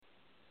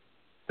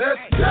Let's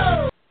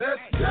go!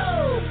 Let's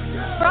go!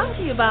 Brought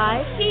to you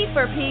by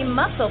P4P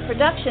Muscle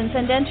Productions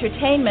and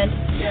Entertainment,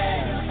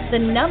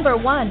 the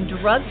 #1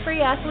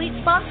 drug-free athlete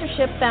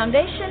sponsorship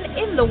foundation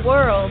in the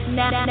world.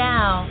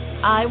 Now,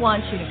 I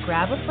want you to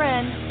grab a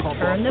friend,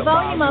 turn the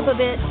volume up a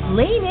bit,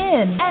 lean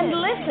in,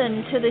 and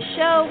listen to the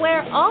show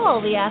where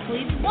all the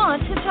athletes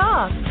want to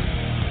talk.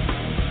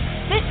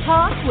 Fit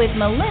Talk with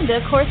Melinda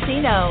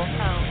Corsino.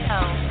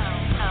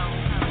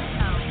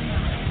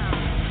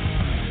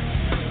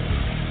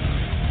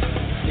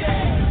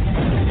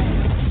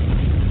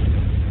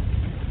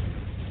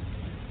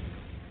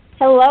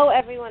 Hello,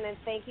 everyone, and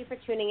thank you for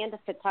tuning in to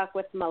Fit Talk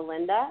with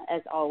Melinda.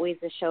 As always,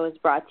 the show is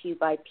brought to you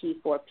by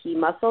P4P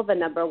Muscle, the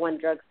 #1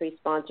 drug-free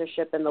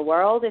sponsorship in the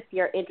world. If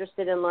you're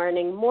interested in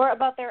learning more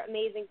about their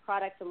amazing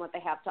products and what they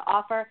have to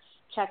offer,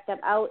 check them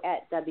out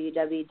at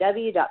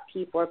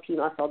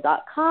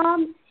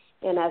www.p4pmuscle.com.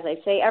 And as I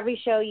say every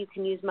show, you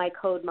can use my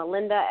code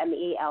Melinda,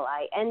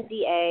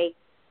 MELINDA,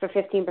 for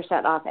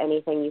 15% off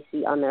anything you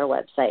see on their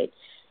website.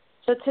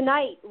 So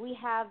tonight we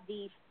have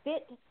the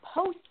Fit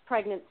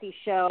Post-Pregnancy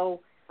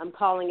Show. I'm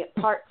calling it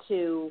part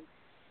 2,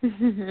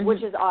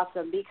 which is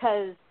awesome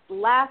because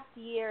last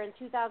year in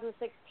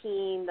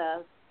 2016,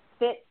 the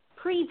Fit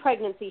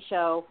Pre-Pregnancy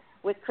Show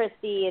with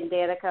Kristy and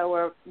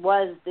Danika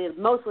was the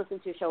most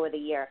listened to show of the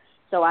year.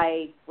 So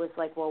I was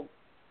like, well,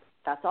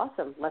 that's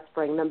awesome. Let's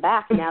bring them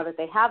back now that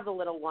they have the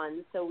little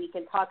ones so we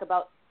can talk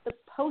about the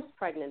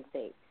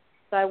post-pregnancy.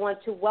 So I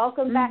want to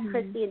welcome back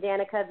Kristy and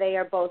Danika. They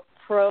are both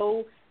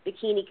pro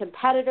bikini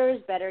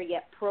competitors, better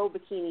yet pro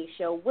bikini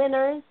show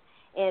winners.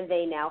 And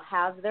they now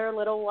have their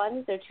little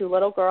ones, their 2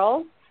 little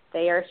girls.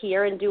 They are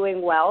here and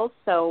doing well,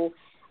 so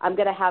I'm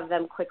going to have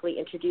them quickly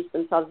introduce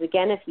themselves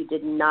again if you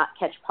did not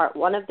catch part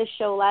 1 of the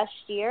show last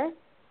year,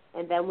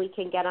 and then we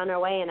can get on our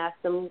way and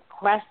ask them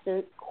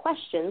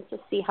questions to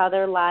see how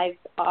their lives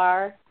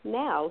are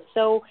now.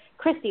 So,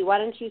 Kristy, why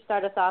don't you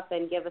start us off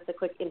and give us a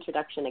quick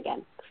introduction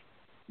again?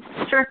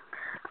 Sure.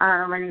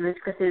 My name is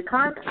Kristy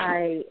Leconte.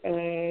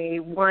 I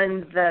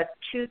won the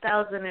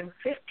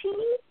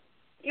 2015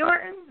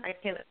 Yorton,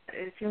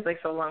 it seems like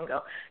so long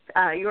ago,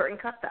 Yorton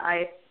Cup,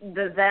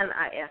 the then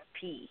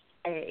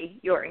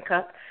IFPA Yorton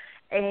Cup,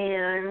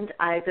 and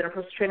I've been a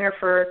personal trainer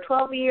for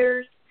 12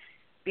 years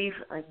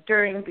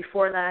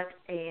before that,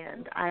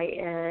 and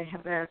I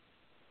have a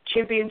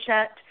champion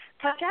chat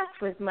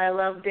podcast with my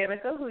love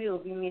Danika, who you'll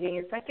be meeting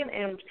in a second,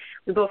 and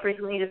we both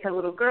recently just had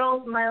little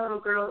girls. My little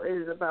girl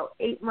is about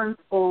 8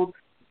 months old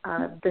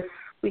this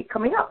week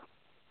coming up.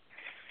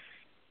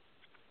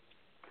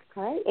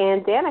 All right,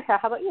 and Danika,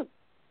 how about you?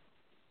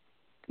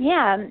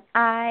 Yeah,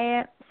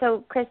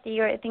 so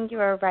Kristy, I think you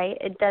were right.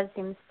 It does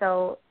seem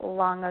so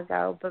long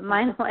ago, but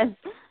mine was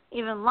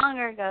even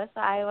longer ago. So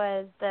I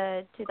was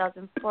the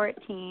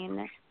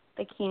 2014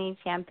 Bikini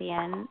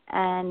Champion,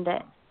 and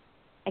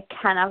I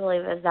cannot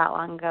believe it was that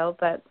long ago.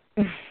 But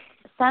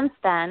since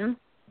then,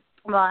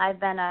 well, I've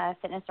been a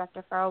fitness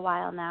instructor for a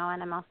while now,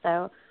 and I'm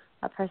also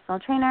a personal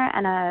trainer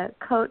and a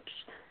coach.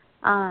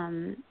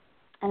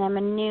 And I'm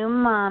a new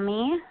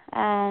mommy,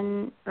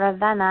 and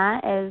Ravenna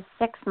is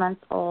 6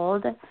 months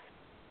old,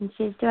 and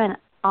she's doing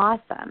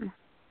awesome.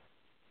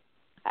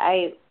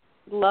 I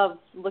love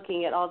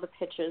looking at all the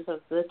pictures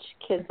of the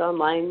kids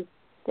online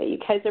that you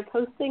guys are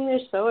posting.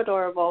 They're so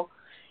adorable,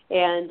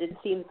 and it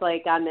seems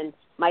like I'm in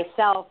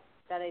myself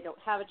that I don't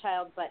have a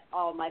child, but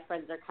all my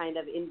friends are kind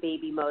of in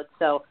baby mode,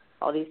 so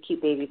all these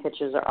cute baby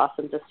pictures are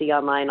awesome to see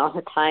online all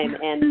the time,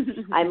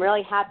 and I'm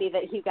really happy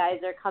that you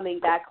guys are coming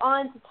back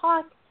on to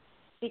talk,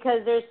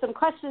 because there's some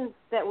questions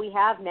that we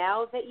have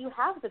now that you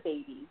have the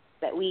babies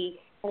that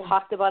we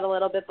talked about a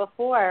little bit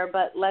before,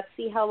 but let's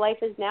see how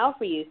life is now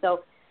for you.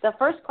 So the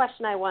first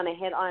question I want to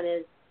hit on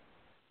is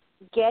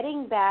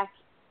getting back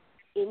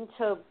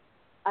into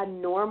a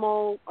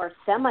normal or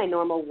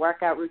semi-normal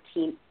workout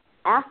routine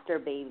after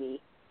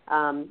baby.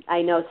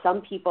 I know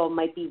some people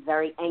might be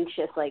very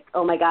anxious, like,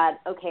 oh, my God,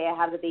 okay, I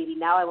have the baby.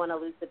 Now I want to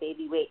lose the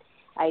baby weight.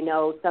 I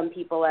know some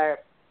people are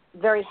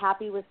very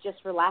happy with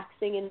just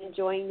relaxing and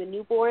enjoying the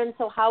newborn.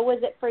 So how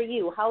was it for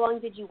you? How long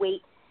did you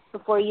wait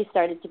before you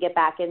started to get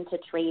back into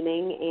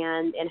training,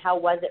 and how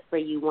was it for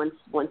you once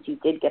you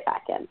did get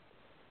back in?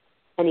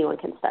 Anyone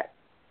can start.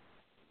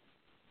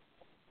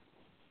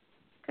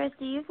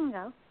 Kristy, you can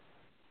go.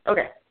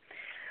 Okay.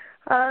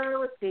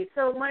 Let's see.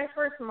 So my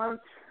first month,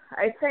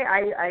 I'd say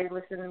I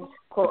listened,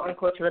 quote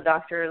unquote, to the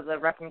doctor, the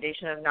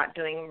recommendation of not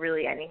doing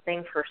really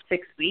anything for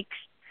 6 weeks.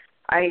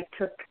 I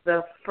took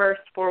the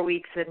first 4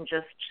 weeks and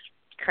just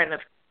kind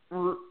of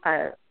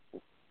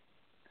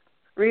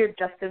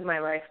readjusted my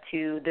life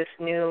to this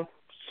new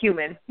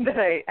human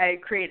that I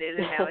created,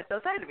 and now it's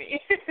outside of me.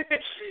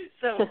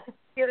 So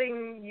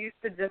getting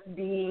used to just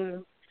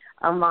being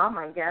a mom,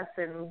 I guess,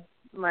 and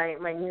my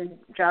new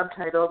job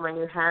title, my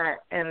new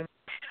hat, and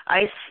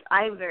I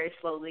very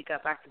slowly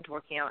got back into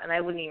working out, and I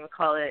wouldn't even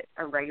call it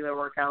a regular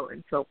workout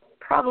until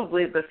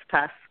probably this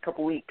past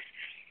couple weeks,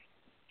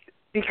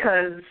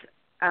 because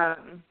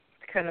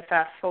kind of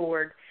fast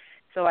forward.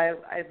 So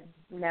I'm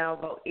now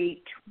about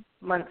 8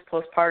 months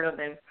postpartum,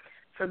 and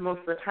for most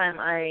of the time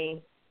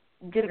I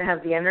didn't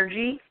have the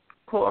energy,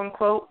 quote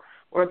unquote,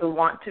 or the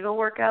want to go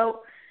work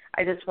out.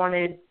 I just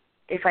wanted,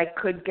 if I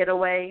could get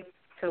away,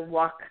 to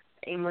walk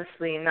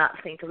aimlessly and not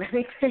think of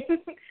anything.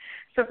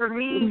 So for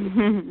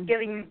me,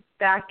 getting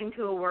back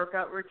into a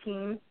workout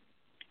routine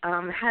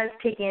has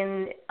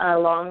taken a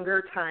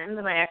longer time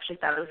than I actually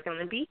thought it was going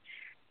to be,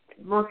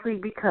 mostly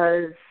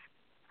because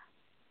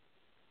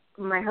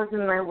my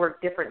husband and I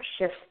work different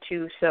shifts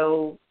too,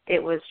 so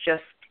it was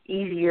just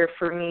easier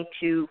for me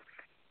to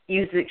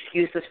use the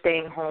excuse of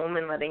staying home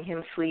and letting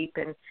him sleep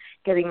and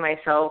getting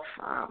myself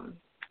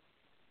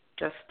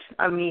just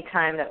a me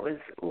time that was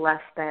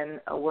less than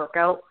a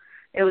workout.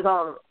 It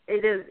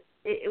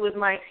was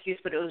my excuse,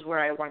 but it was where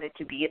I wanted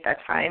to be at that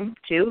time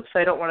too. So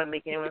I don't want to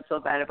make anyone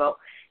feel bad about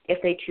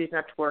if they choose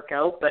not to work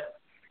out, but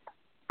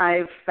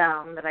I've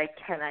found that I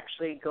can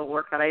actually go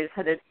work out. I just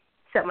had to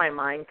set my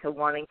mind to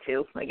wanting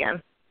to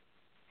again.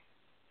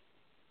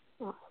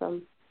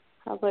 Awesome.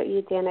 How about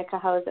you,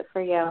 Danika? How is it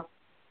for you?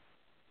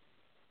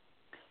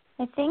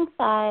 I think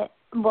that,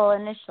 well,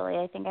 initially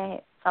I think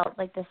I felt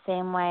like the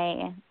same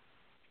way,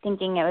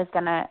 thinking it was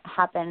going to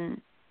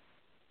happen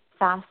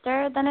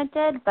faster than it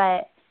did,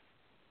 but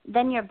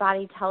then your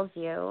body tells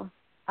you,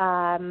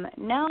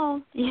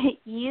 no,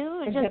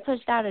 you just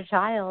pushed out a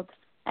child,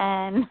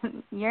 and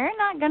you're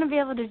not going to be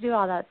able to do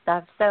all that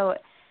stuff. So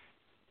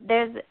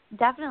there's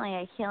definitely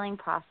a healing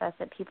process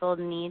that people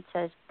need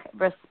to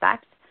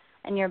respect,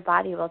 and your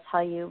body will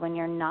tell you when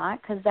you're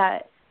not, because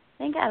I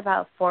think at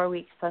about 4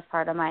 weeks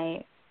postpartum,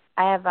 I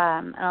have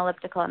an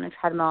elliptical and a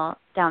treadmill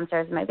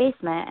downstairs in my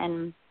basement,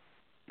 and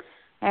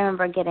I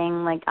remember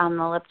getting like on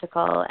the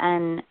elliptical,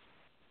 and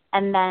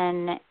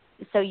then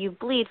so you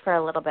bleed for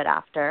a little bit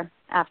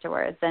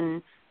afterwards,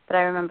 but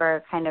I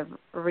remember kind of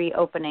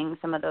reopening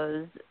some of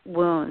those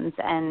wounds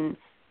and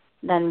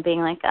then being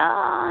like, oh,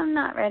 I'm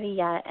not ready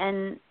yet,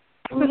 and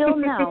you'll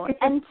know,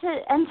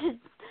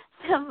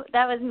 so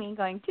that was me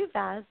going too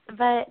fast.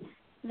 But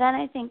then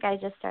I think I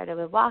just started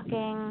with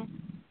walking.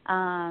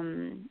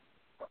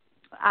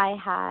 I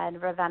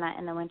had Ravenna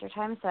in the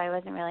wintertime, so I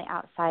wasn't really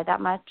outside that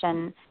much,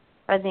 and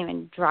I wasn't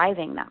even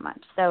driving that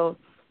much. So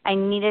I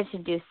needed to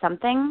do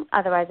something,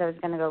 otherwise I was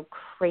going to go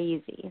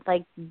crazy,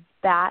 like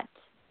bat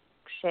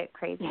shit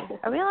crazy.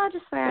 Are we allowed to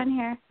swear on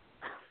here?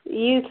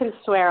 You can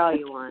swear all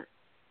you want.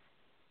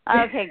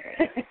 Okay,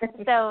 great.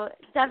 So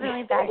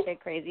definitely bat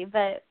shit crazy.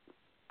 But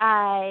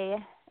I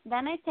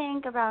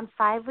think around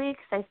 5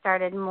 weeks I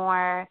started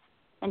more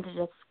into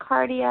just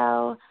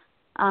cardio.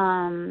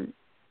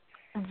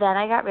 Then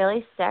I got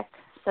really sick,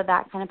 so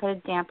that kind of put a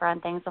damper on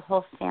things. The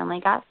whole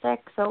family got sick.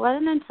 So it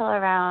wasn't until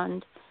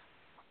around,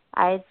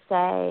 I'd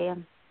say,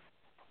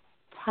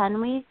 10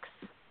 weeks,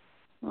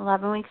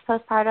 11 weeks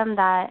postpartum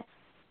that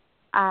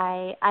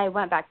I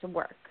went back to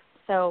work.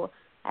 So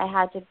I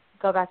had to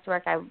go back to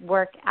work. I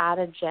work at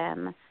a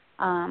gym,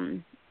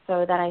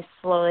 so that I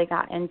slowly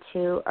got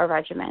into a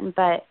regimen.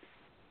 But,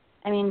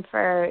 I mean,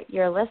 for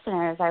your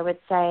listeners, I would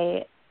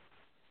say,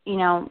 you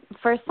know,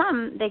 for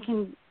some, they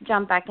can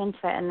jump back into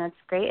it, and that's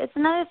great. It's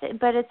another thing,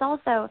 but it's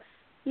also,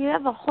 you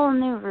have a whole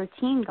new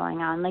routine going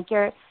on. Like,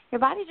 your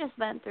body just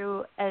went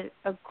through a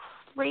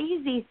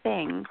crazy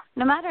thing.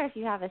 No matter if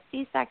you have a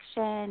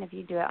C-section, if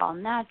you do it all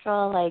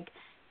natural, like,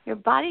 your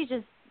body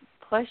just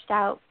pushed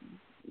out,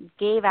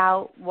 gave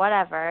out,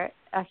 whatever,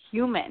 a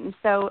human.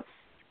 So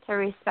to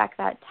respect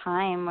that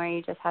time where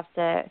you just have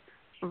to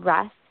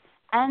rest,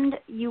 and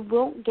you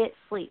won't get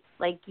sleep.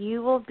 Like,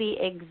 you will be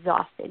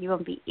exhausted. You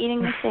won't be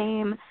eating the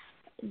same.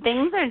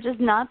 Things are just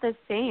not the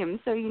same.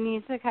 So you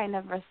need to kind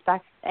of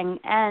respect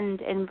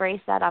and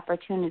embrace that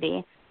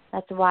opportunity.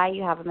 That's why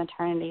you have a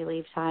maternity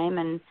leave time,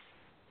 and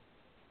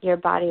your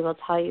body will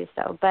tell you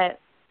so. But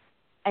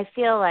I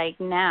feel like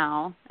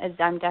now, as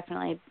I'm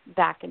definitely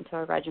back into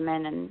a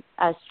regimen and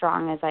as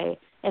strong as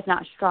if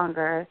not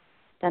stronger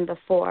than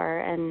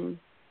before, and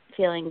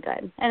feeling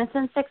good. And it's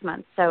been 6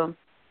 months, so.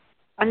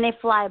 And they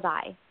fly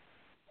by.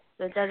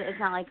 So it's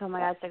not like, oh, my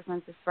God, 6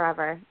 months is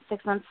forever.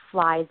 6 months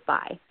flies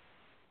by.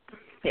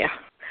 Yeah.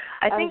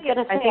 I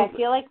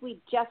feel like we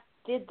just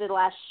did the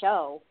last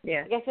show.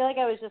 Yeah. Like, I feel like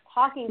I was just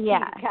talking to you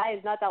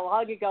guys not that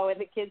long ago, and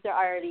the kids are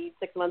already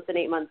 6 months and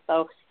 8 months.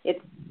 So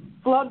it's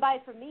flown by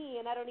for me,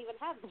 and I don't even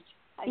have the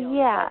child.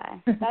 Yeah.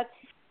 So that's.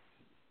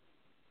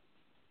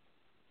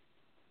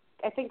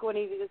 I think one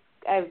of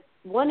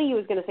you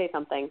was going to say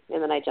something,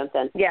 and then I jumped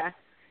in. Yeah.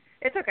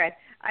 It's okay.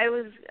 I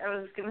was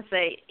going to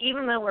say,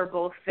 even though we're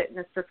both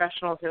fitness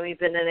professionals and we've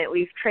been in it,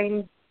 we've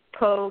trained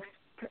prenatal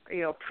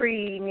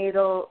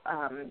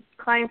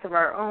clients of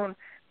our own,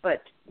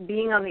 but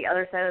being on the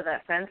other side of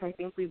that fence, I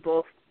think we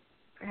both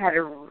had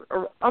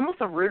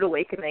almost a rude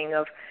awakening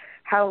of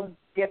how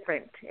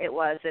different it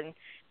was. And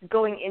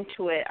going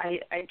into it,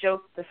 I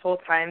joked this whole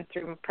time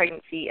through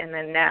pregnancy and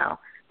then now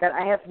that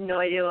I have no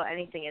idea about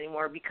anything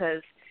anymore,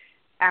 because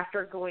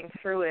after going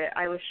through it,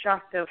 I was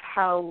shocked of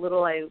how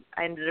little I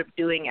ended up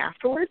doing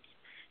afterwards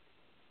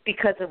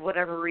because of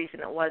whatever reason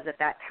it was at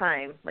that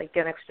time. Like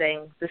the next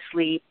thing, the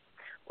sleep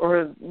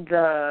or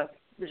the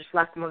just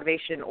lack of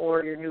motivation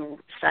or your new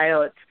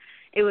style.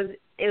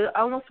 It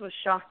almost was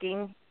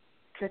shocking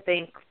to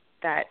think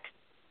that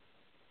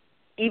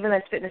even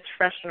as fitness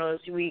professionals,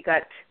 we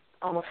got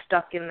almost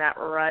stuck in that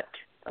rut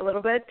a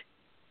little bit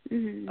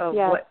of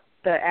what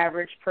the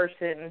average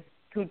person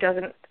who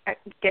doesn't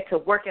get to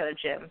work at a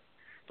gym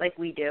like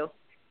we do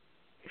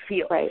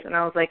feels. Right. And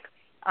I was like,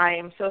 I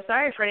am so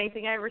sorry for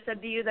anything I ever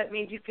said to you that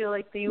made you feel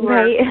like you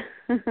were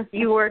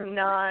you were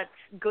not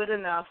good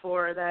enough,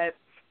 or that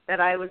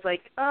I was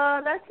like,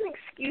 that's an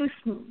excuse,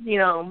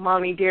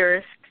 mommy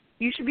dearest.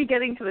 You should be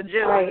getting to the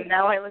gym. Right. And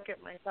now I look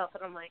at myself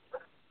and I'm like,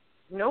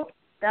 nope,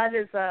 that's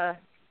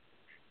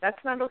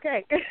not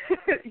okay.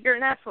 You're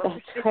an asshole.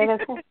 That's right.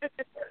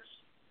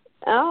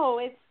 Oh,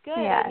 it's good.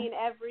 Yeah. I mean,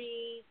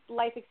 every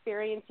life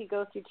experience you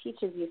go through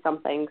teaches you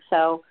something.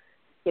 So,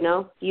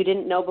 you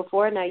didn't know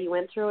before, now you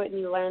went through it and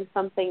you learned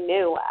something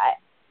new.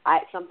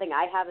 Something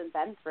I haven't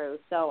been through.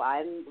 So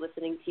I'm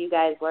listening to you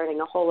guys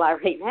learning a whole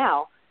lot right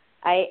now.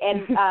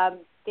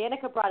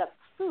 Danika brought up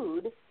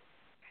food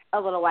a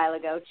little while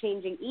ago,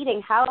 changing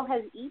eating. How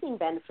has eating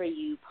been for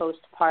you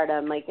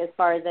postpartum? Like, as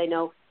far as I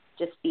know,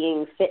 just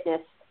being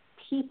fitness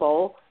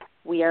people,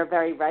 we are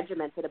very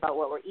regimented about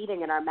what we're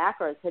eating and our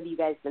macros. Have you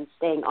guys been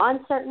staying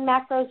on certain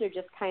macros or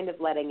just kind of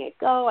letting it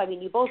go? I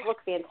mean, you both look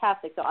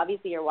fantastic, so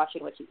obviously you're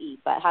watching what you eat,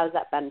 but how's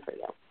that been for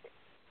you?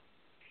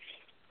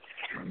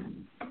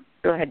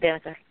 Go ahead,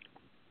 Danica.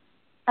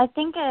 I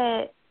think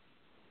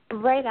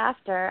right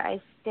after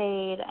I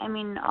stayed,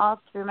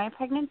 all through my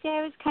pregnancy,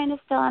 I was kind of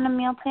still on a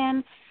meal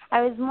plan.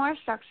 I was more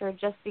structured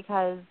just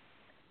because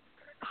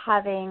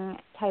having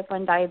type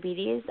 1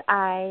 diabetes,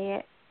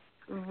 I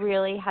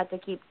really had to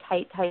keep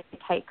tight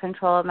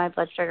control of my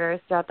blood sugars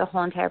throughout the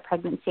whole entire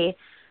pregnancy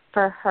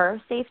for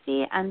her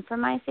safety and for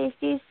my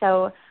safety.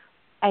 So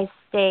I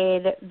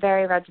stayed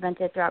very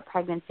regimented throughout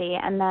pregnancy.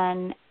 And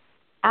then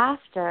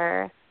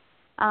after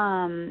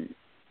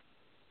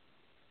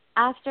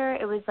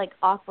it was like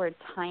awkward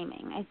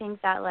timing. I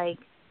think that I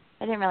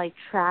didn't really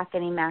track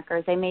any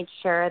macros. I made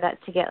sure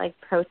that to get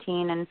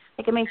protein and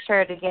I could make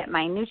sure to get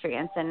my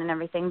nutrients in and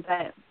everything,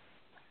 but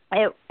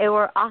it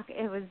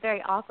was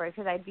very awkward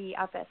because I'd be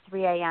up at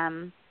 3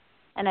 a.m.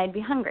 and I'd be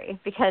hungry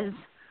because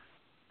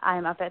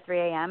I'm up at 3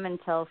 a.m.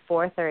 until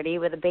 4:30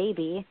 with a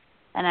baby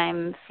and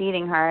I'm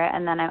feeding her,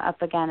 and then I'm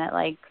up again at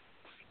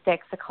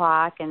 6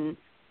 o'clock,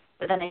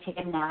 but then I take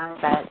a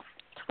nap at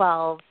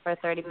 12 for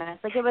 30 minutes.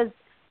 It was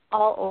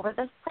all over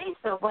this place,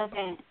 so it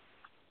wasn't,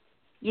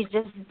 you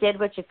just did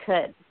what you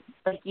could.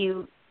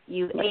 You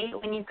ate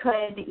when you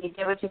could, you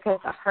did what you could,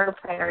 but her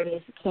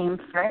priorities came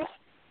first.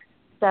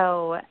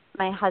 So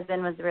my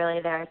husband was really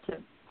there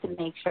to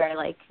make sure,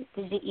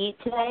 did you eat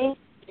today?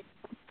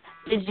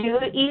 Did you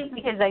eat?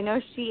 Because I know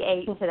she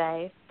ate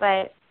today.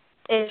 But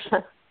it's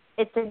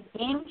a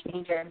game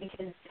changer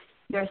because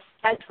your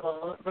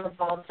schedule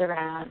revolves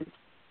around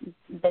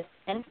this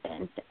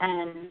infant.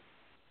 And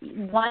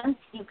once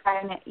you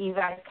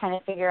guys kind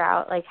of figure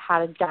out, how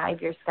to jive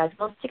your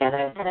schedules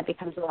together, then it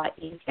becomes a lot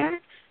easier.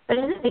 But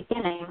in the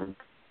beginning,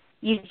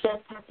 you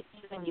just have to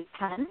eat when you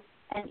can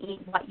and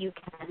eat what you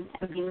can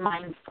and be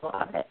mindful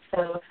of it.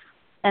 So,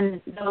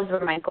 and those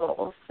were my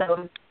goals.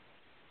 So,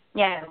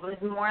 yeah, it was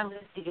more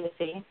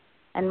loosey-goosey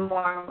and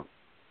more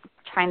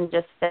trying to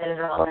just fit it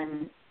all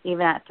in,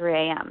 even at 3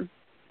 a.m.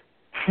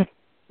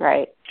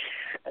 Right.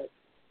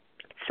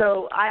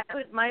 So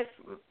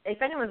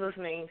if anyone's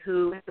listening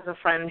who has a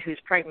friend who's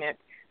pregnant,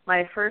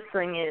 my first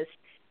thing is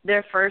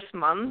their first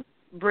month,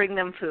 bring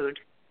them food.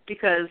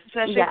 Because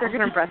especially if they're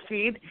going to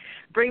breastfeed,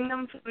 bring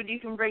them food. You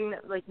can bring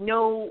them,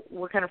 know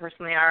what kind of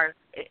person they are,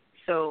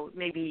 so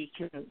maybe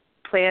you can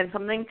plan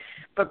something.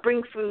 But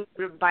bring food,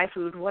 buy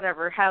food,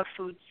 whatever, have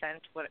food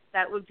sent.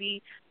 That would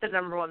be the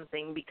number one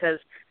thing, because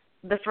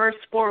the first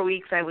 4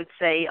 weeks, I would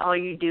say, all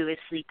you do is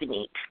sleep and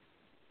eat.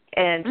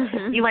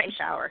 And you might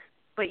shower,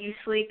 but you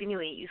sleep and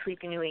you eat, you sleep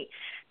and you eat.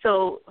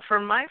 So for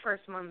my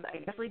first month, I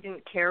definitely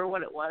didn't care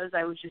what it was.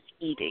 I was just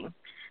eating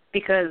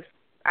because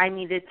I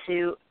needed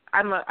to.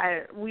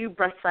 We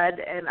breastfed,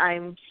 and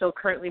I'm still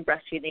currently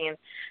breastfeeding. And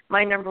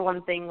my number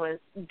one thing was,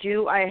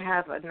 do I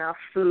have enough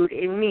food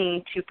in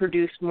me to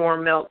produce more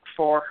milk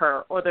for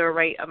her, or the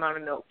right amount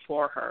of milk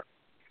for her?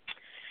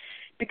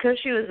 Because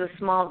she was a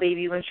small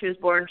baby when she was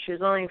born, she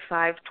was only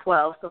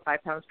 5'12", so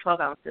 5 pounds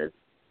 12 ounces.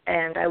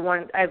 And I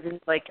was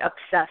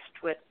obsessed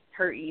with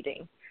her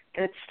eating.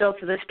 And it's still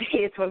to this day,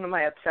 it's one of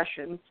my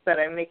obsessions that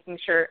I'm making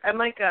sure. I'm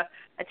like a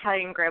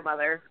Italian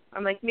grandmother.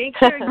 I'm like, make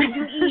sure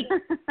you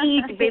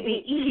eat,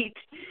 baby, eat.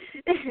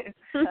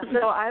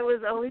 So I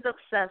was always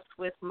obsessed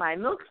with my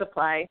milk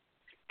supply.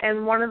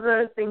 And one of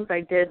the things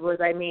I did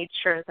was I made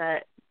sure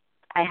that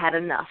I had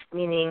enough,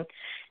 meaning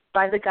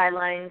by the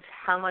guidelines,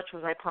 how much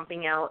was I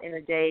pumping out in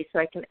a day so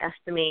I can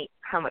estimate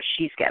how much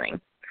she's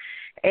getting.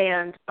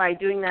 And by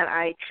doing that,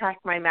 I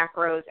tracked my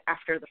macros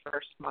after the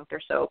first month or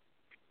so,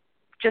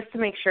 just to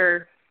make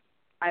sure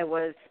I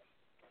was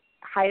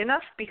high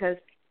enough, because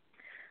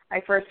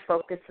I first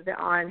focused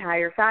on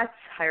higher fats,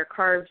 higher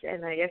carbs,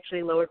 and I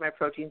actually lowered my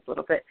proteins a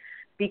little bit,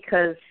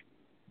 because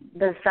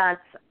the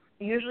fats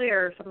usually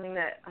are something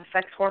that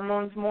affects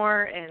hormones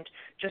more, and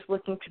just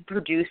looking to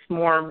produce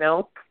more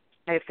milk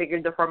I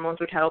figured the hormones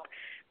would help.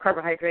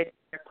 Carbohydrates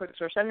are a quick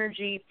source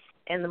energy,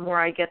 and the more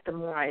I get, the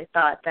more I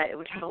thought that it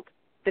would help.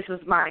 This was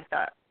my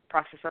thought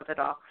process of it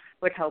all,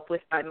 would help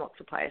with my milk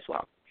supply as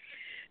well.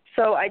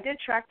 So I did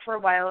track for a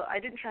while. I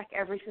didn't track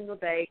every single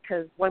day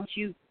because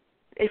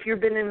if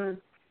you've been in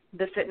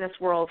the fitness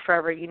world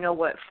forever, you know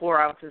what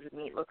 4 ounces of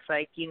meat looks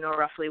like. You know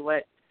roughly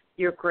what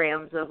your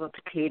grams of a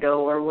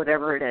potato or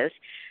whatever it is.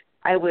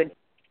 I would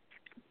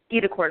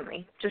eat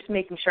accordingly, just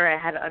making sure I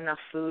had enough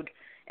food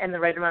and the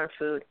right amount of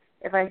food.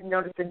 If I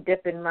noticed a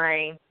dip in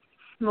my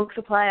milk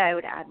supply, I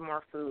would add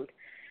more food.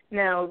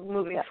 Now,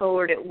 moving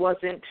forward, it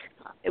wasn't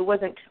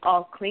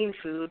all clean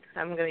food.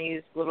 I'm going to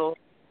use little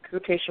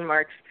quotation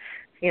marks.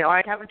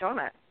 I'd have a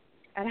donut,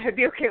 and I'd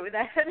be okay with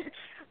that.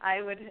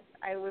 I would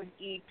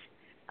eat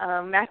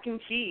mac and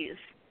cheese.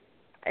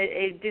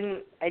 It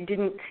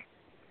didn't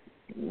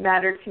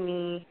matter to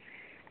me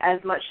as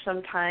much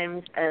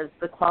sometimes as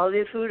the quality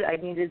of food. I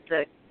needed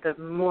the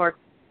more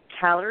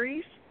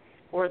calories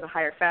or the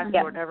higher fat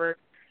or whatever.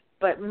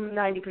 But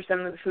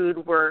 90% of the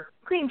food were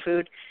clean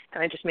food,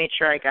 and I just made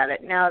sure I got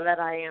it. Now that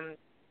I am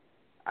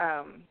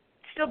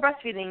still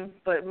breastfeeding,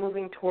 but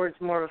moving towards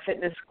more of a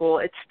fitness goal,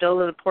 it's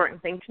still an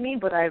important thing to me,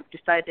 but I've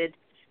decided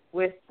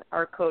with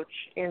our coach,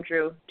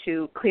 Andrew,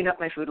 to clean up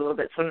my food a little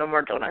bit, so no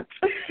more donuts.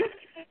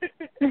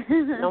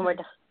 No more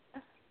donuts.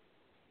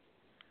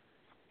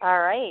 All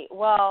right.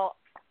 Well,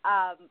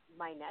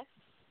 my next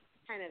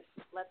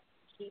let's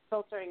keep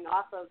filtering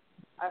off of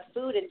our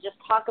food and just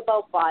talk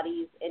about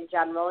bodies in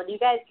general. And you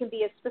guys can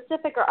be as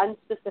specific or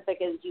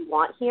unspecific as you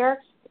want here.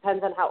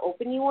 Depends on how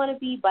open you want to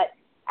be. But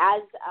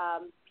as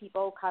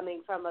people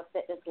coming from a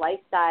fitness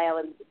lifestyle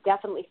and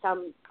definitely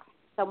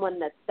someone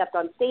that's stepped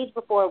on stage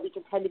before, we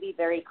can tend to be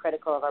very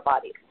critical of our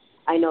bodies.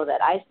 I know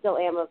that I still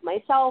am of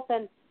myself,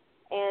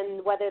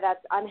 and whether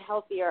that's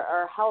unhealthy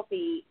or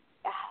healthy,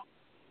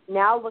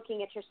 now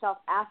looking at yourself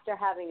after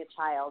having a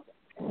child,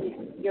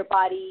 your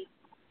body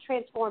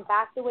transform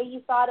back the way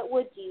you thought it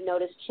would? Do you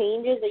notice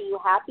changes? Are you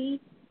happy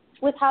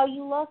with how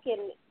you look?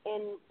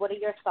 And what are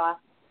your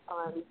thoughts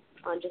on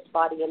just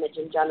body image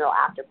in general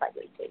after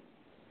pregnancy?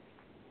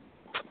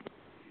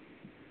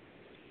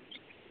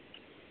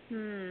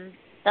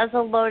 That's a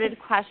loaded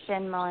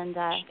question,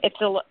 Melinda.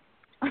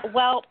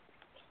 Well,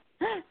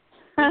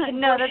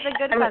 no, that's a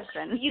good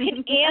question. You can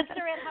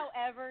answer it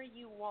however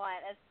you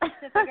want, as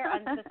specific or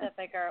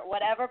unspecific or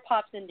whatever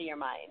pops into your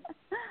mind.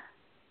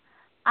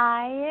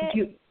 I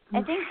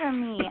think for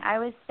me, I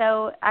was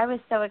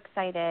so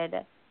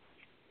excited,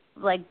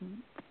 like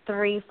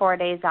 3-4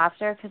 days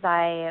after,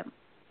 because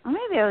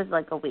maybe it was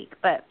like a week,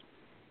 but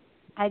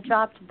I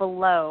dropped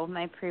below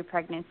my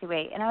pre-pregnancy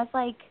weight, and I was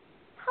like,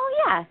 hell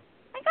yeah,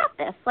 I got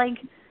this. Like,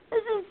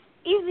 this is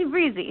easy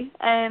breezy.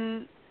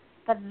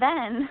 But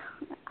then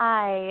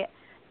I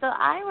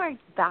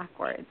worked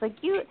backwards. Like,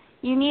 you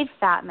need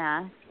fat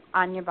mass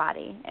on your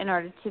body in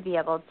order to be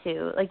able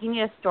to, like, you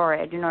need a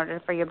storage in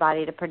order for your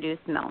body to produce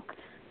milk.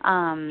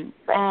 And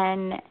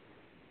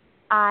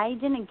I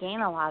didn't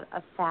gain a lot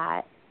of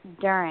fat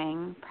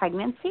during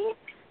pregnancy.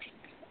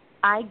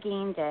 I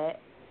gained it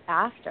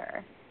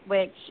after,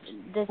 which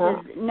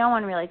no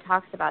one really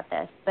talks about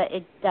this, but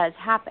it does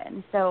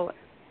happen. So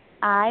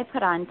I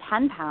put on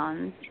 10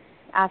 pounds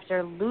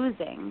after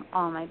losing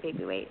all my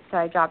baby weight. So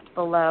I dropped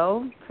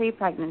below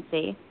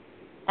pre-pregnancy,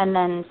 and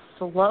then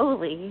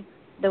slowly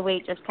the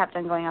weight just kept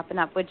on going up and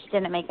up, which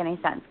didn't make any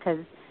sense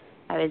because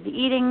I was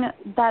eating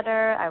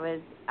better, I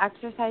was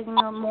exercising a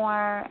little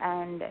more,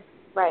 and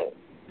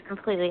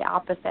completely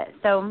opposite.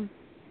 So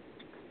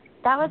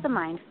that was a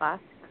mind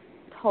fuck,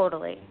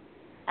 totally.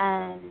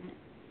 And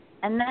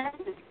then I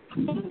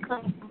think,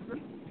 like,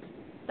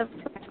 the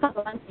first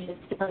couple months you just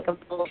feel like a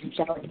bowl of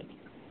jelly.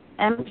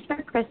 And I'm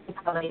sure Kristy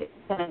probably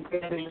can agree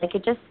with me. Like,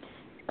 it just,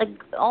 like,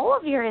 all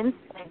of your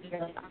insides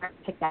really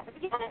aren't together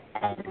yet,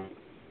 and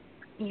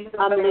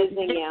I'm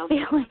losing you.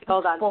 Feel like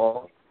Hold on.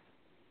 Bowl.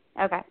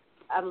 Okay.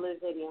 I'm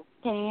losing you.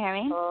 Can you hear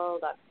me?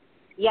 Hold on.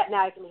 Yeah,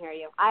 now I can hear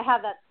you. I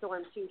have that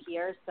storm too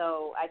here,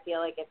 so I feel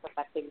like it's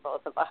affecting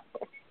both of us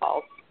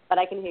calls. But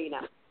I can hear you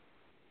now.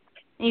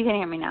 You can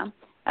hear me now.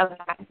 Okay.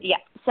 Yeah.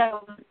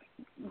 So,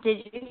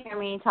 did you hear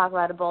me talk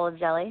about a bowl of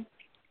jelly?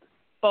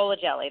 Bowl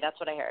of jelly. That's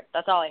what I heard.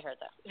 That's all I heard,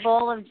 though.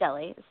 Bowl of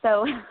jelly.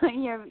 So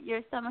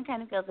your stomach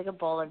kind of feels like a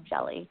bowl of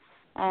jelly,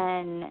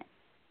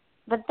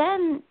 but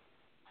then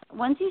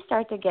once you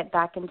start to get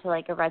back into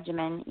like a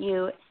regimen,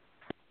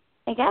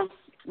 I guess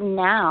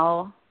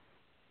now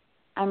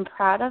I'm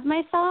proud of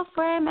myself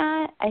where I'm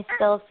at. I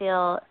still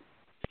feel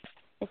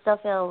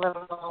a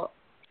little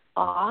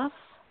off.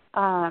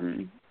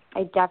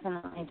 I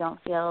definitely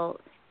don't feel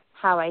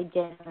how I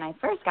did when I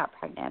first got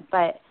pregnant,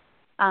 but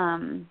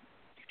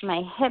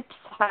my hips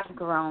have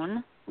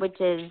grown, which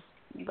is,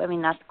 I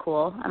mean, that's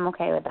cool. I'm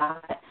okay with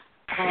that.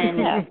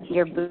 And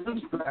your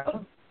boobs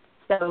grow.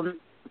 So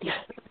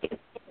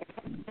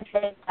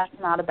that's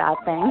not a bad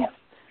thing.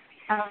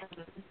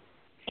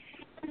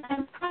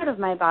 I'm proud of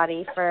my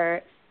body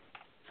for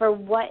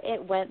what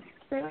it went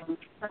through,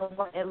 for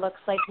what it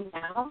looks like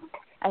now.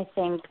 I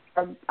think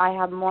I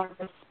have more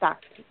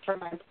respect for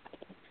my body.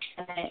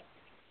 And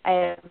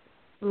it's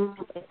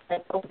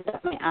like opened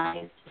up my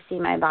eyes to see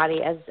my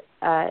body as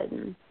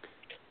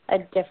a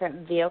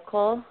different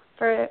vehicle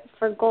for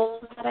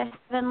goals that I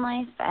have in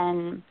life,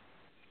 and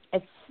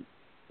it's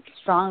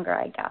stronger,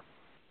 I guess.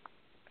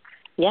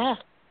 Yeah.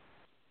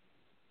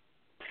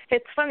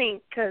 It's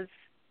funny because,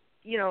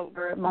 you know,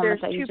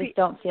 moments that you just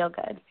don't feel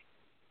good.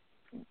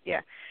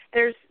 Yeah.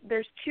 There's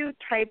two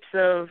types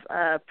of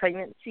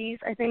pregnancies,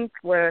 I think,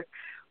 where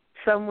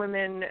some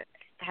women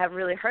have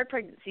really hard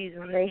pregnancies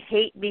and they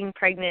hate being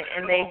pregnant,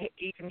 and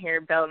you can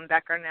hear Belle in the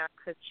background now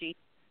because she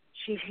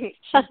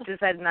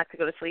decided not to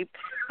go to sleep.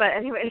 But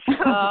anyway,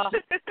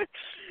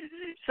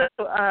 so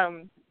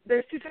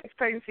there's two types of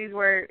pregnancies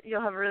where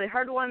you'll have a really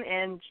hard one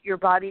and your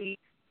body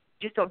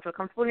just don't feel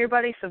comfortable in your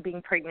body, so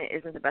being pregnant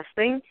isn't the best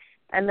thing.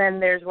 And then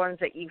there's ones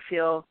that you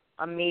feel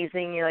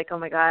amazing. You're like, oh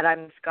my God,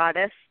 I'm this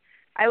goddess.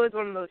 I was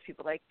one of those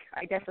people. Like,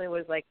 I definitely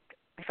was like,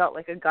 I felt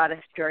like a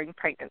goddess during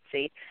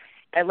pregnancy.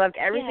 I loved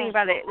everything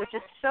about it, which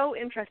is so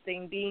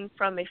interesting, being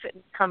from a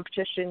fitness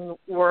competition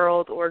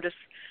world or just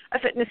a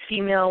fitness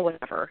female,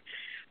 whatever,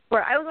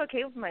 where I was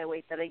okay with my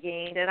weight that I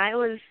gained, and I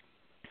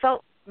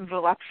felt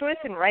voluptuous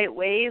in right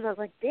ways. I was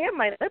like, damn,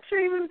 my lips are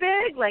even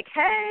big. Like,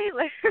 hey,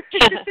 like,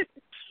 this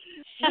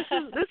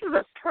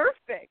is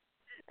perfect.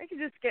 I could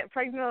just get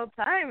pregnant all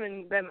the time,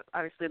 and then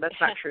obviously that's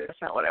not true.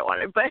 That's not what I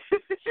wanted, but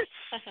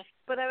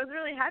but I was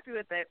really happy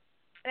with it,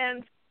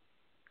 and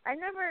I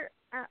never.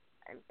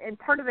 And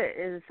part of it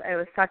is, I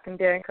was talking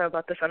to Danika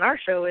about this on our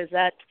show, is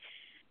that,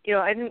 you know,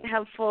 I didn't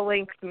have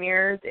full-length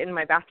mirrors in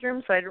my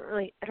bathroom, so I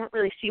don't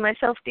really see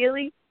myself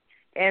daily,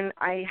 and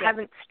I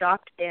haven't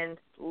stopped and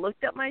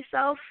looked at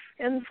myself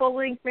in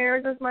full-length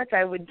mirrors as much.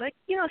 I would, like,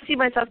 you know, see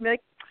myself and be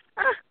like,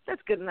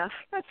 that's good enough,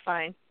 that's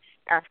fine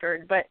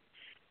afterward. But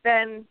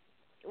then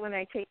when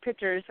I take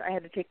pictures, I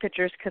had to take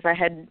pictures because I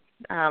had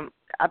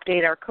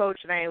updated our coach,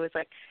 and I was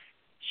like,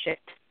 shit.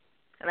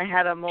 And I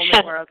had a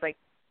moment where I was like,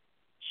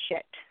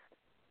 shit.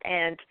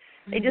 And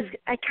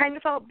I kind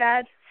of felt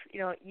bad.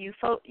 You know, you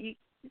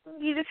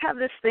just have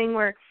this thing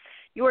where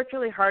you work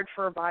really hard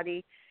for a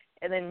body,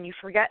 and then you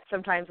forget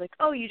sometimes, like,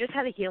 oh, you just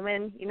had a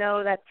human. You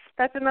know,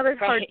 that's another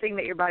hard thing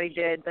that your body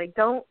did. Like,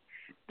 don't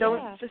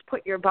just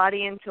put your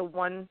body into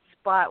one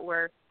spot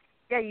where,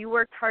 yeah, you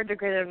worked hard to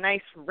create a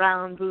nice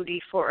round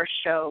booty for a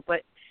show,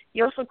 but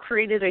you also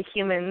created a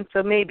human.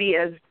 So maybe,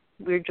 as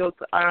we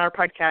joked on our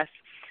podcast,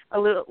 a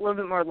little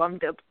bit more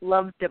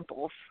love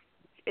dimples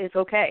is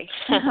okay.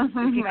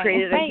 If you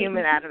created a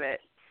human out of it.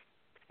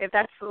 If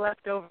that's the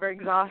leftover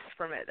exhaust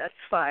from it, that's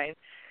fine.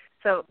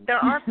 So there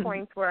are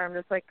points where I'm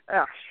just like,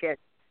 oh, shit.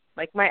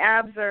 Like, my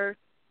abs are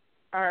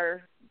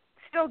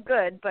still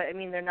good, but, I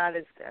mean, they're not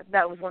as –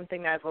 that was one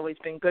thing that I've always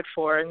been good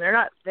for, and they're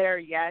not there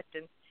yet.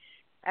 And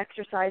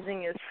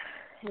exercising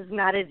is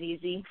not as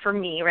easy for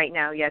me right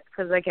now yet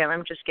because, again,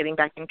 I'm just getting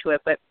back into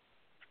it. But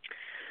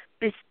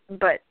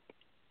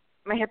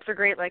my hips are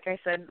great, like I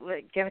said,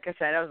 like Danika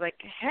said. I was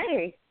like,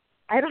 hey,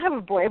 I don't have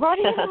a boy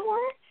body anymore?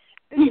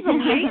 This is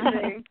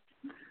amazing.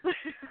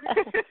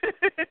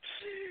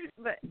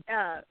 But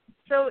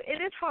so it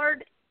is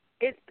hard.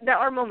 There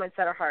are moments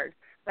that are hard.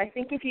 But I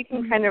think if you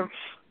can kind of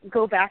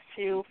go back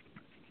to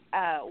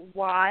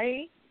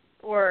why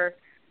or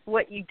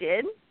what you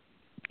did,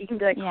 you can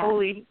be like,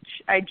 holy,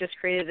 I just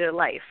created a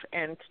life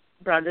and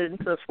brought it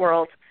into this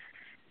world.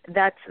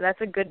 That's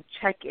a good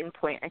check-in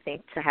point, I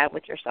think, to have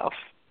with yourself.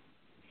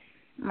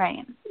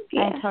 Right.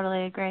 I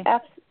totally agree.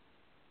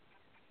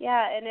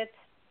 Yeah, and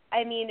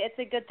it's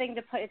a good thing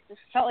to put. It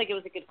just felt like it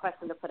was a good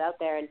question to put out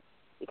there, and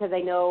because I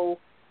know,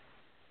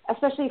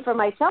 especially for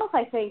myself,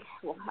 I think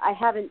I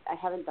haven't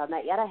done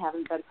that yet. I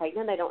haven't been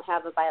pregnant. I don't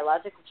have a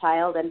biological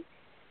child, and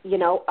you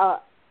know,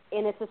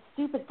 and it's a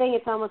stupid thing.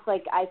 It's almost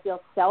like I feel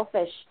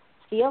selfish,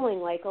 feeling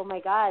like, oh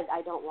my God,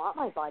 I don't want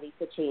my body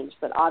to change,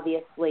 but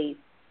obviously,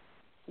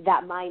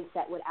 that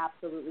mindset would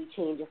absolutely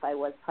change if I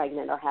was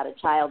pregnant or had a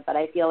child. But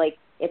I feel like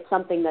it's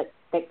something that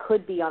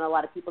could be on a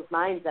lot of people's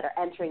minds that are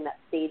entering that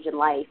stage in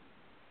life,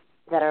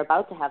 that are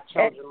about to have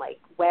children, like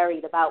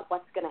worried about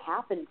what's going to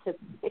happen.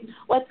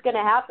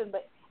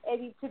 But I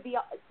mean, to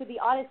be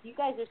honest, you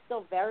guys are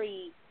still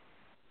very,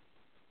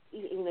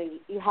 you know,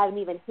 you haven't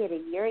even hit a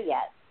year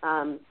yet,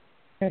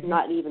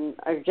 not even,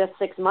 or just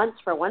 6 months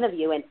for one of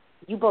you, and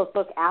you both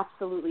look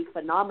absolutely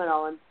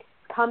phenomenal. And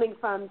coming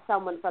from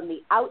someone from the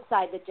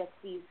outside that just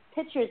sees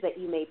pictures that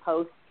you may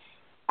post,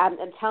 I'm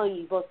telling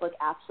you both look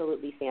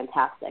absolutely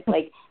fantastic.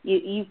 Like,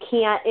 you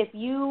can't,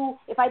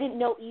 if I didn't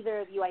know either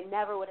of you, I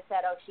never would have said,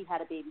 oh, she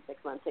had a baby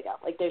 6 months ago.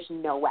 Like, there's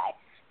no way.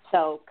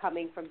 So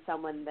coming from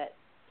someone that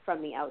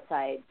from the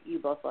outside, you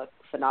both look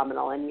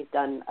phenomenal, and you've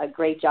done a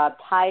great job,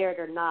 tired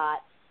or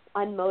not,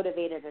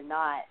 unmotivated or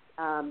not,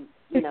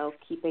 you know,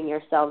 keeping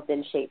yourselves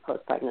in shape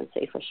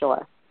post-pregnancy for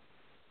sure.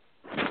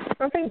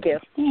 Well, thank you.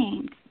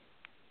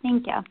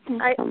 Thank you.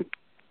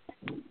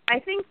 I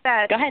think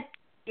that, go ahead.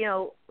 You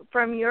know,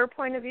 from your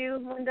point of view,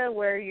 Linda,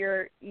 where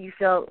you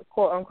feel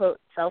quote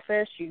unquote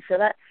selfish, you feel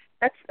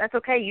that's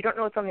okay. You don't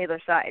know what's on the other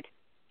side.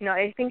 You know,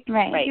 I think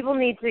people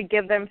need to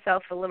give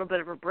themselves a little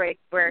bit of a break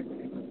where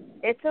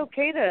it's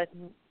okay to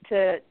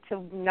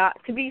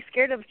to be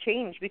scared of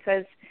change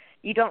because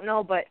you don't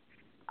know, but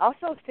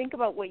also think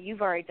about what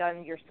you've already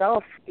done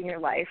yourself in your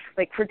life.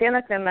 Like for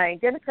Danica and I,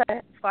 Danica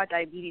has fought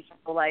diabetes her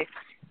whole life,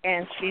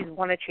 and she's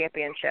won a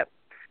championship.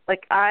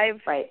 Like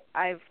I've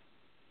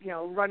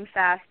run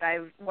fast.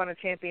 I've won a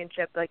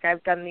championship. Like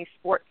I've done these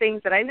sport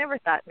things that I never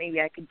thought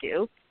maybe I could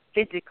do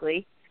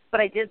physically,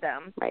 but I did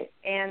them. Right.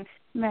 And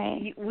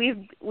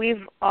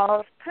we've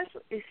all,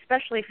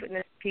 especially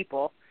fitness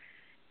people,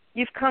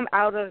 you've come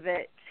out of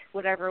it,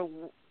 whatever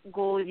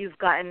goal you've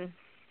gotten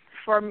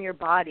from your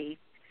body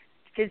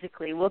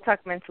physically. We'll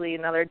talk mentally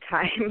another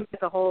time.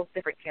 It's a whole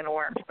different can of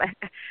worms. But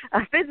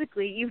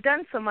physically, you've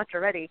done so much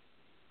already.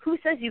 Who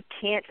says you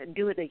can't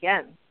do it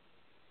again?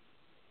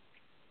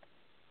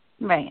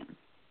 Right.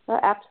 Well,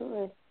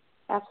 absolutely.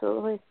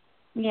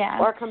 Yeah.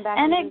 Or come back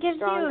and even it gives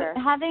stronger.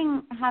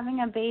 you having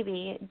a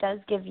baby does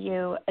give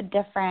you a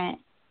different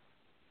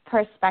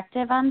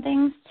perspective on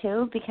things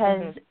too,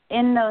 because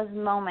in those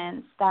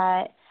moments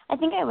that I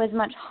think I was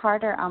much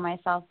harder on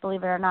myself,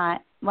 believe it or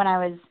not, when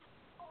I was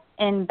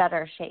in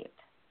better shape.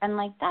 And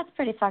like that's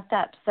pretty fucked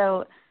up.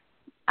 So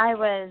I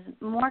was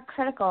more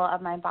critical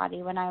of my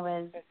body when I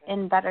was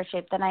in better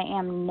shape than I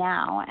am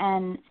now,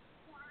 and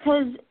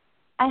because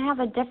I have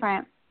a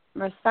different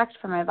respect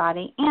for my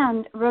body,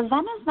 and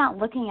Ravenna's not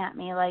looking at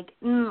me like,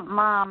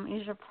 Mom,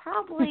 you should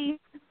probably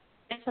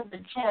get to the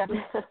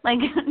gym. Like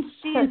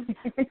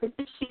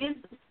she's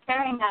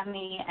staring at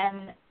me,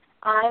 and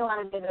I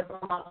want to be the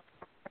role model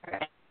for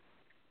her.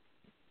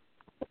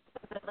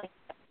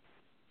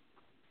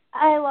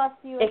 I lost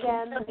you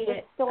again.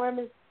 The storm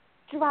is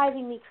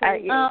driving me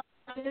crazy. No.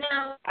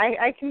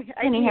 I can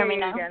you hear me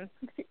now? Again.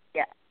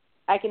 Yeah.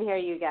 I can hear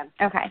you again.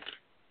 Okay.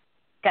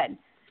 Good.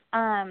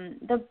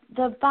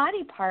 The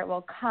body part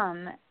will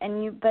come,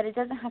 but it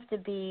doesn't have to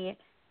be.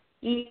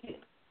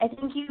 I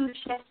think you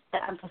shift the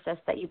emphasis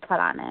that you put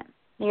on it.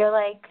 You're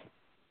like,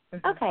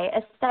 okay,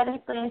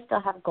 aesthetically, I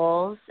still have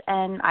goals,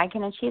 and I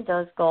can achieve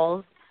those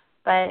goals,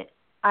 but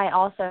I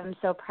also am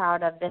so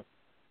proud of this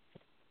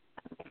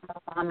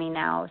on me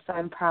now. So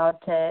I'm proud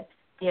to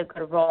be a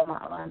good role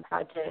model. I'm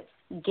proud to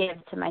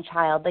give to my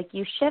child. Like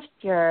you shift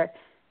your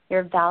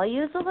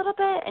values a little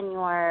bit and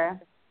your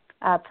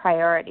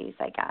priorities,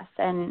 I guess,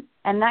 and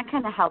that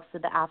kind of helps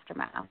with the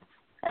aftermath.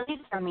 At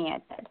least for me,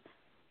 it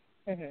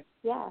did.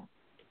 Yeah.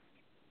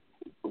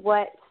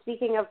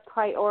 Speaking of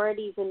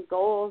priorities and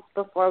goals,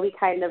 before we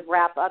kind of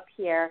wrap up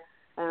here,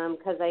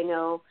 because I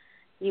know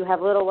you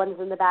have little ones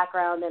in the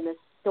background and the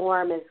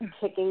storm is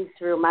kicking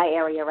through my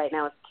area right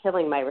now. It's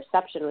killing my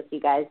reception with you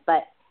guys.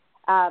 But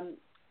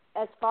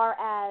as far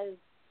as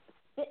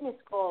fitness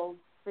goals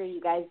for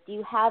you guys, do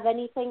you have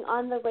anything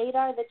on the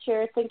radar that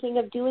you're thinking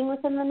of doing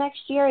within the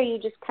next year, or are you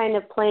just kind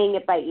of playing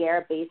it by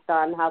ear based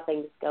on how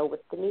things go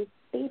with the new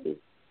baby?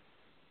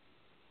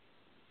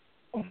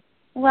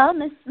 Well,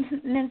 Miss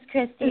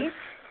Kristy.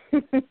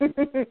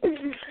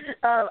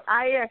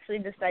 I actually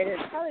decided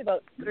probably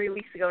about 3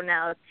 weeks ago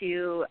now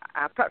to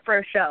prep for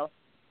a show,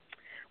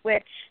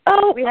 which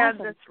we have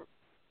this.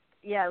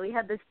 Yeah, we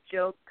had this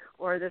joke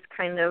or this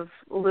kind of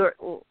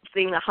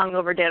thing that hung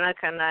over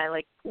Danica and I,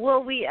 like,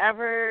 will we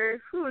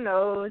ever? Who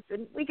knows?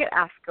 And we get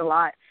asked a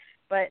lot,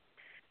 but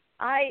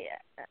I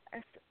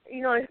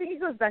think it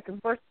goes back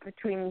and forth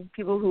between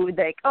people who would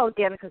think, oh,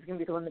 Danica's going to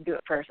be the one to do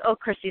it first. Oh,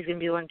 Kristy's going to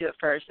be the one to do it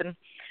first. And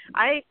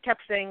I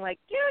kept saying, like,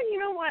 yeah, you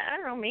know what? I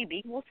don't know,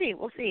 maybe. We'll see.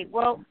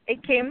 Well,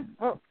 it came,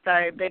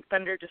 sorry, Big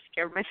Thunder just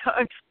scared my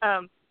dogs.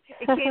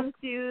 It came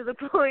to the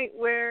point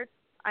where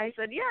I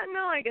said, yeah,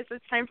 no, I guess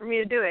it's time for me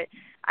to do it.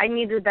 I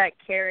needed that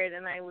carrot,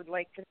 and I would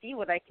like to see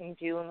what I can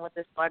do and what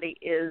this body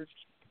is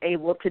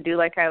able to do,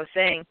 like I was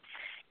saying.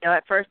 You know,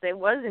 at first it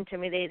was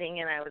intimidating,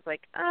 and I was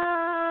like,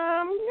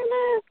 I'm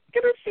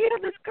gonna see how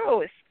this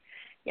goes.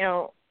 You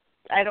know,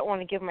 I don't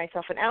want to give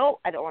myself an out.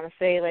 I don't want to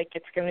say, like,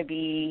 it's not going to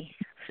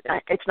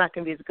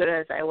be as good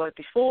as I was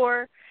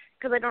before,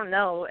 because I don't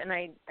know, and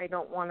I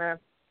don't want to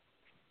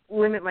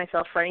limit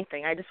myself for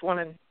anything. I just want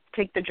to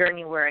take the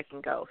journey where I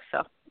can go.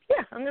 So,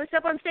 yeah, I'm going to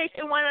step on stage,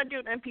 and why not do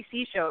an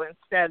NPC show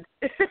instead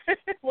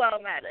while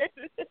I'm at it?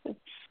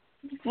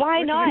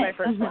 Why not?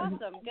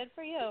 Awesome. Good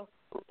for you.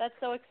 That's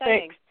so exciting.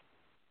 Thanks.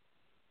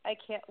 I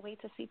can't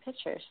wait to see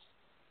pictures.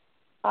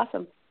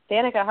 Awesome.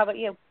 Danica, how about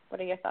you? What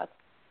are your thoughts?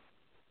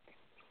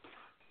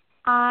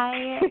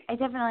 I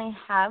definitely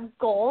have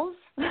goals.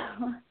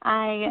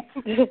 I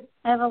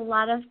have a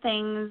lot of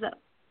things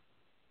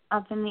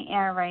up in the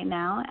air right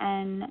now,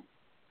 and I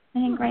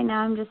think right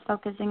now I'm just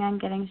focusing on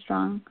getting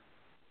strong.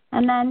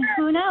 And then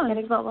who knows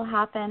what will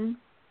happen.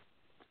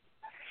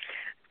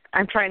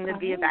 I'm trying to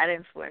be a bad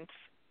influence.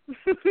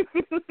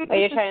 Oh,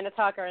 you're trying to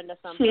talk her into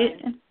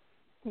something.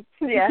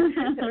 Yeah,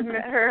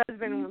 her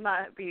husband will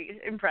not be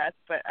impressed,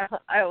 but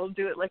I will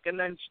do it like a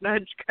nudge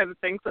kind of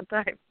thing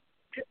sometimes.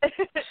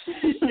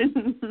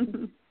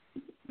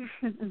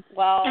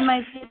 Well, it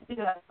might be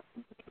all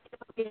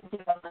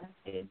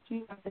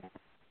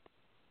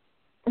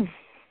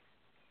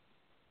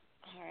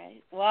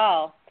right.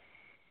 Well,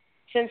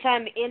 since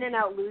I'm in and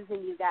out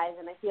losing you guys,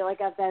 and I feel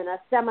like I've been a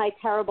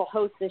semi-terrible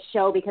host this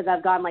show because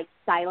I've gone, like,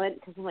 silent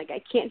because I'm like,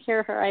 I can't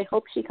hear her. I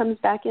hope she comes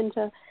back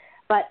into.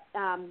 But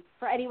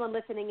for anyone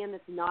listening in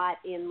that's not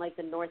in, like,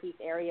 the Northeast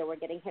area, we're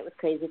getting hit with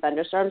crazy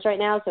thunderstorms right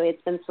now, so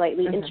it's been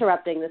slightly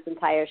interrupting this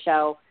entire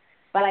show.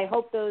 But I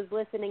hope those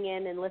listening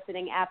in and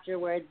listening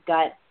afterwards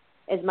got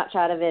as much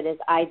out of it as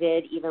I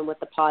did, even with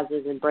the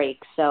pauses and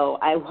breaks. So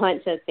I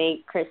want to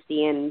thank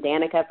Kristy and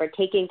Danika for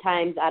taking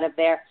times out of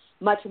their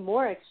much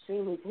more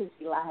extremely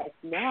busy lives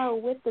now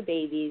with the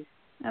babies.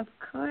 Of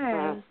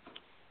course.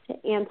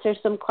 To answer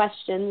some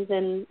questions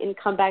and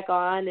come back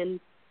on. And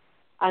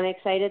I'm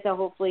excited to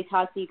hopefully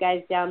talk to you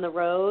guys down the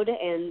road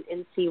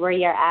and see where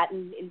you're at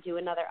and do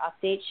another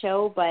update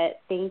show.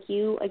 But thank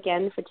you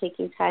again for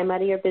taking time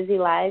out of your busy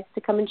lives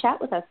to come and chat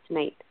with us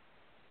tonight.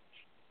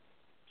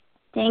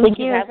 Thank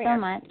you so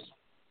much.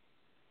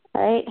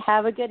 All right.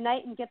 Have a good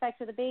night and get back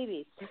to the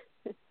babies.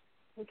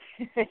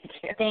 Thank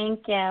you.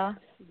 Thank you.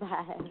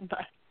 Bye.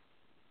 Bye.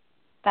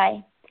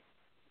 Bye.